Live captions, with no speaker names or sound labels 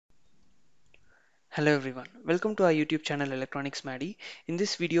Hello everyone, welcome to our YouTube channel Electronics Maddie. In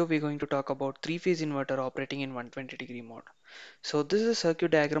this video, we're going to talk about three-phase inverter operating in 120-degree mode. So this is a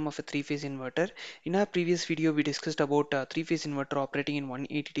circuit diagram of a three-phase inverter. In our previous video, we discussed about three-phase inverter operating in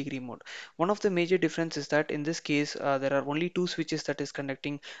 180-degree mode. One of the major difference is that in this case, there are only two switches that is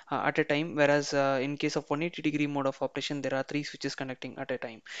conducting at a time, whereas in case of 180-degree mode of operation, there are three switches conducting at a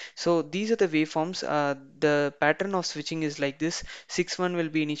time. So these are the waveforms. The pattern of switching is like this: 6-1 will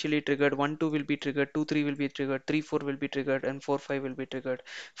be initially triggered, 1-2 will be triggered, 2-3 will be triggered, 3-4 will be triggered, and 4-5 will be triggered,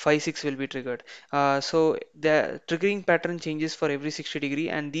 5-6 will be triggered. So the triggering pattern changes for every 60-degree,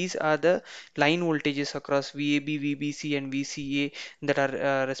 and these are the line voltages across VAB, VBC, and VCA that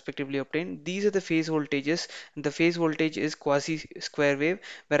are respectively obtained. These are the phase voltages. The phase voltage is quasi square wave,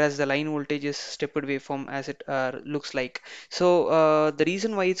 whereas the line voltage is stepped waveform as it looks like. So the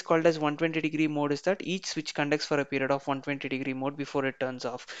reason why it's called as 120-degree mode is that each switch conducts for a period of 120-degree mode before it turns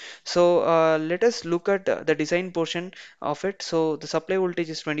off. So let us look at the design portion of it. So the supply voltage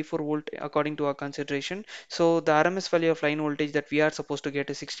is 24 volt according to our consideration. So the RMS value of line voltage that we are supposed to get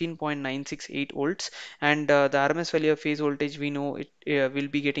is 16.968 volts, and the RMS value of phase voltage, we know it will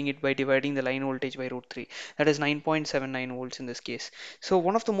be getting it by dividing the line voltage by root 3. That is 9.79 volts in this case. So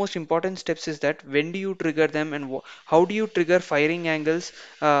one of the most important steps is that when do you trigger them, and how do you trigger firing angles?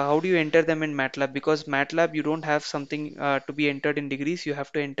 How do you enter them in MATLAB? Because MATLAB, you don't have something to be entered in degrees, you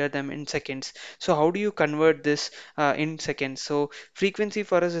have to enter them in seconds. So how do you convert this in seconds? So frequency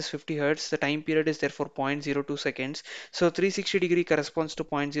for us is 50 hertz. The time period is therefore 0.02 seconds. So 360-degree corresponds to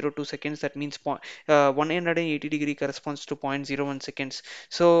 0.02 seconds. That means 180-degree corresponds to 0.01 seconds.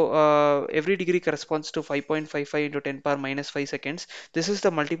 So every degree corresponds to 5.55 into 10 power minus 5 seconds. This is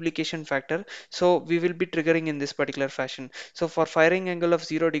the multiplication factor. So we will be triggering in this particular fashion. So for firing angle of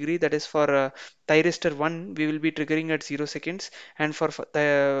 0 degree, that is for thyristor 1, we will be triggering at 0 seconds, and for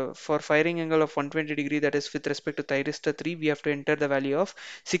firing angle of 120-degree, that is with respect to thyristor 3, we have to enter the value of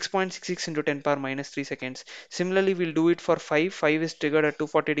 6.66 into 10 power minus 3 seconds. Similarly, we'll do it for 5. 5 is triggered at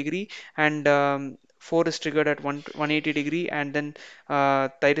 240-degree, and 4 is triggered at 180-degree, and then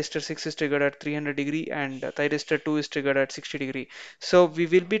thyristor 6 is triggered at 300-degree, and thyristor 2 is triggered at 60-degree. So we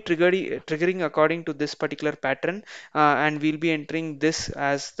will be triggering according to this particular pattern, and we'll be entering this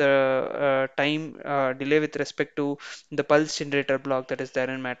as the time delay with respect to the pulse generator block that is there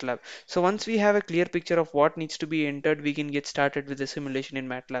in MATLAB. So once we have a clear picture of what needs to be entered, we can get started with the simulation in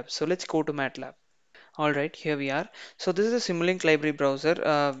MATLAB. So let's go to MATLAB. All right, here we are. So this is a Simulink library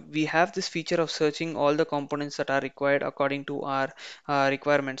browser. We have this feature of searching all the components that are required according to our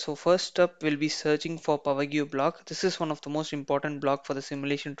requirements. So first up, we'll be searching for power give block. This is one of the most important block for the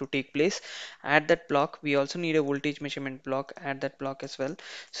simulation to take place. Add that block. We also need a voltage measurement block. Add that block as well.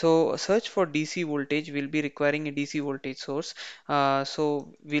 So search for DC voltage. We'll be requiring a DC voltage source.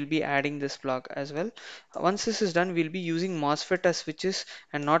 So we'll be adding this block as well. Once this is done, we'll be using MOSFET as switches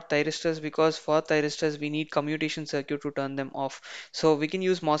and not thyristors, because for thyristors we need commutation circuit to turn them off. So we can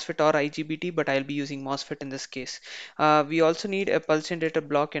use MOSFET or IGBT, but I'll be using MOSFET in this case. We also need a pulse generator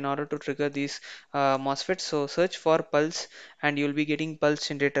block in order to trigger these MOSFETs. So search for pulse, and you'll be getting pulse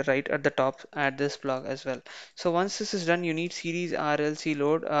generator right at the top at this block as well. So once this is done, you need series RLC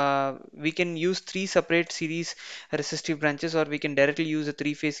load. We can use three separate series resistive branches, or we can directly use a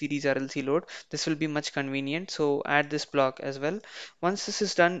three-phase series RLC load. This will be much convenient. So add this block as well. Once this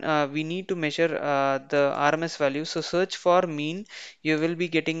is done, we need to measure the RMS value. So search for mean. You will be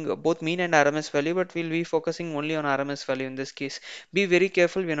getting both mean and RMS value, but we'll be focusing only on RMS value in this case. Be very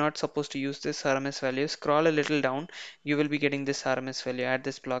careful, we're not supposed to use this RMS value. Scroll a little down, you will be getting this RMS value. Add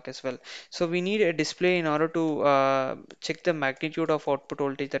this block as well. So we need a display in order to check the magnitude of output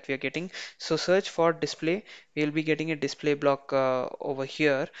voltage that we are getting. So search for display. We'll be getting a display block over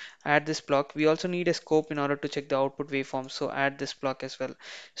here. Add this block. We also need a scope in order to check the output waveform, so add this block as well.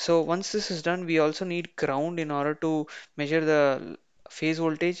 So once this is done, we also need ground in order to measure the phase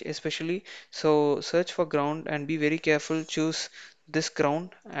voltage especially. So search for ground and be very careful, choose this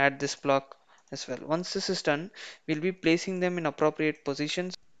ground, add this block as well. Once this is done, we'll be placing them in appropriate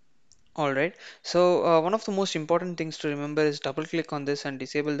positions. All right. So one of the most important things to remember is double click on this and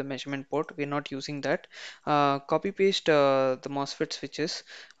disable the measurement port. We're not using that. Copy paste the MOSFET switches.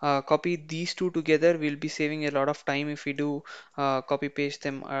 Copy these two together. We'll be saving a lot of time if we do copy paste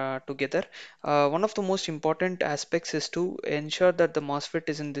them together. One of the most important aspects is to ensure that the MOSFET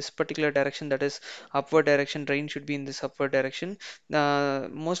is in this particular direction, that is upward direction. Drain should be in this upward direction.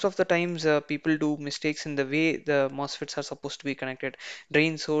 Most of the times people do mistakes in the way the MOSFETs are supposed to be connected.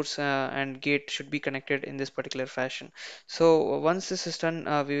 Drain source and gate should be connected in this particular fashion. So once this is done,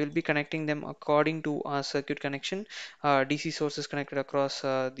 we will be connecting them according to our circuit connection. DC source is connected across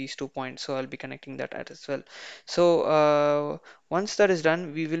these 2 points, so I'll be connecting that as well. So once that is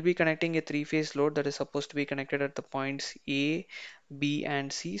done, we will be connecting a three-phase load that is supposed to be connected at the points A, B,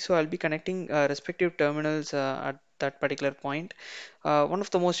 and C. So I'll be connecting respective terminals at that particular point. One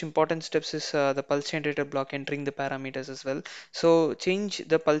of the most important steps is the pulse generator block entering the parameters as well. So change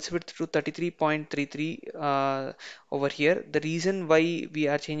the pulse width to 33.33 over here. The reason why we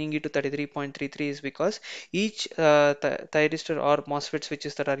are changing it to 33.33 is because each thyristor or MOSFET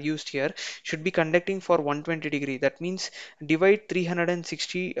switches that are used here should be conducting for 120 degree. That means divide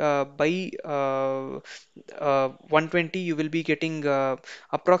 360 by 120, you will be getting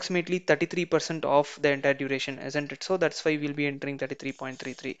approximately 33% of the entire duration, isn't it? So that's why we'll be entering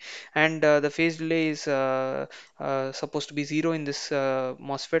 33.33. And the phase delay is supposed to be 0 in this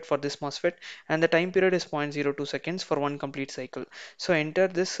MOSFET, for this MOSFET, and the time period is 0.02 seconds for one complete cycle. So enter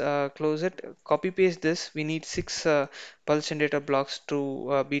this, close it, copy paste this. We need 6 pulse generator blocks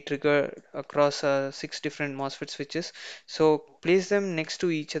to be triggered across 6 different MOSFET switches. So place them next to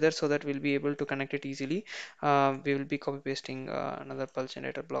each other so that we'll be able to connect it easily. We will be copy pasting another pulse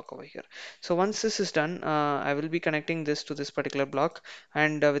generator block over here. So once this is done, I will be connecting this to this particular block,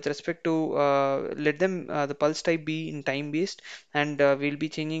 and with respect to let them the pulse type be in time based, and we'll be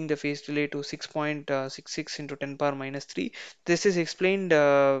changing the phase delay to 6.66 into 10 power minus 3. This is explained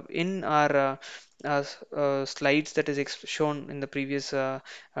in our slides that is shown in the previous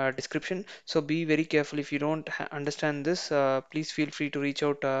description. So be very careful. If you don't understand this, please feel free to reach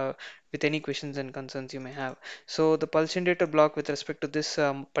out with any questions and concerns you may have. So the pulse generator block with respect to this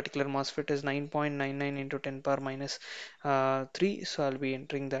particular MOSFET is 9.99 into 10 power minus 3. So I'll be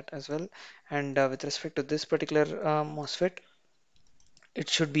entering that as well. And with respect to this particular MOSFET, it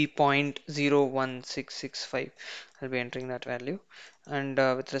should be 0.01665. I'll be entering that value. And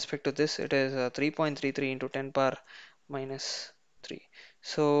with respect to this, it is 3.33 into 10 power minus 3.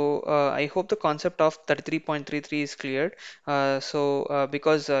 So I hope the concept of 33.33 is cleared.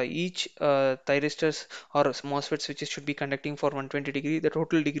 Because each thyristors or MOSFET switches should be conducting for 120 degree, the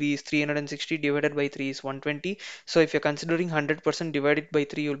total degree is 360 divided by 3 is 120. So if you're considering 100% divided by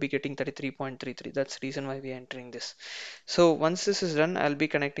 3, you'll be getting 33.33. That's the reason why we are entering this. So once this is done, I'll be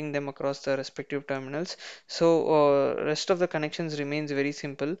connecting them across the respective terminals. So rest of the connections remains very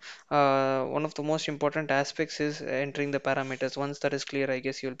simple. One of the most important aspects is entering the parameters. Once that is clear, I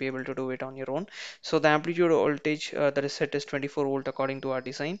guess you'll be able to do it on your own. So the amplitude voltage that is set is 24 volt according to our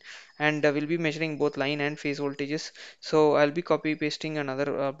design, and we'll be measuring both line and phase voltages. So I'll be copy pasting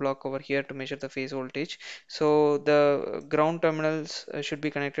another block over here to measure the phase voltage. So the ground terminals should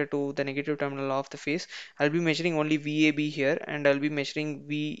be connected to the negative terminal of the phase. I'll be measuring only VAB here, and I'll be measuring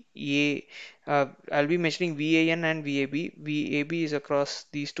I'll be measuring VAN and VAB. VAB is across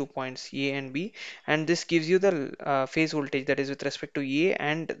these 2 points A and B, and this gives you the phase voltage that is with respect to A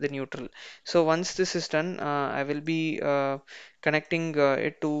and the neutral. So once this is done, I will be connecting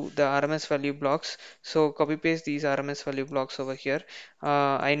it to the RMS value blocks. So copy paste these RMS value blocks over here.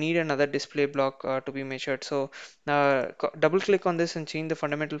 I need another display block to be measured. So double click on this and change the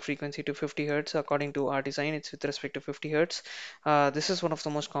fundamental frequency to 50 Hertz. According to our design, it's with respect to 50 Hertz. This is one of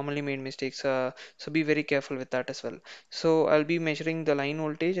the most commonly made mistakes, so be very careful with that as well. So I'll be measuring the line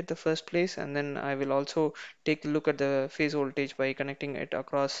voltage at the first place, and then I will also take a look at the phase voltage by connecting it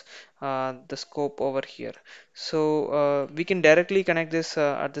across the scope over here. So we can directly connect this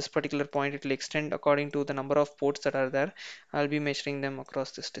at this particular point. It will extend according to the number of ports that are there. I'll be measuring them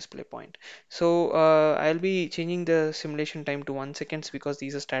across this display point. So I'll be changing the simulation time to 1 seconds because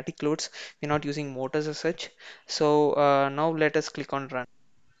these are static loads. We're not using motors as such. So now let us click on run.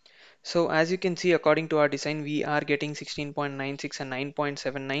 So as you can see, according to our design, we are getting 16.96 and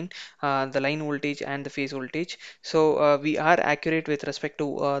 9.79, the line voltage and the phase voltage. So we are accurate with respect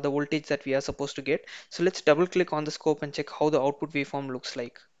to the voltage that we are supposed to get. So let's double click on the scope and check how the output waveform looks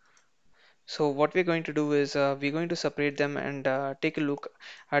like. So what we're going to do is we're going to separate them and take a look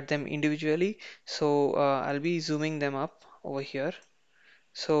at them individually. So I'll be zooming them up over here.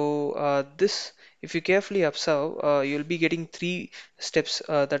 So this, if you carefully observe, you'll be getting 3 steps.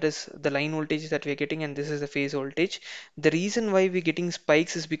 That is the line voltage that we're getting, and this is the phase voltage. The reason why we're getting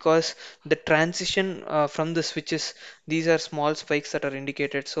spikes is because the transition from the switches, these are small spikes that are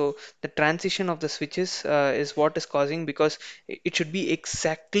indicated. So the transition of the switches is what is causing, because it should be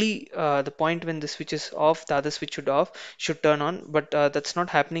exactly the point when the switch is off, the other switch should turn on, but that's not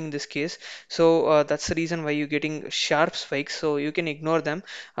happening in this case. So that's the reason why you're getting sharp spikes. So you can ignore them.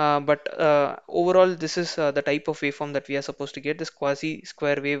 them. But overall, this is the type of waveform that we are supposed to get, this quasi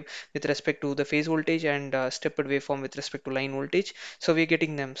square wave with respect to the phase voltage, and stepped waveform with respect to line voltage. So we're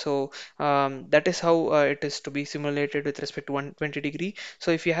getting them. So that is how it is to be simulated with respect to 120-degree.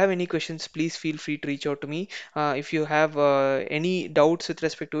 So if you have any questions, please feel free to reach out to me. If you have any doubts with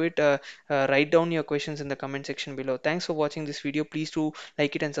respect to it, write down your questions in the comment section below. Thanks for watching this video. Please do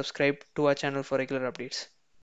like it and subscribe to our channel for regular updates.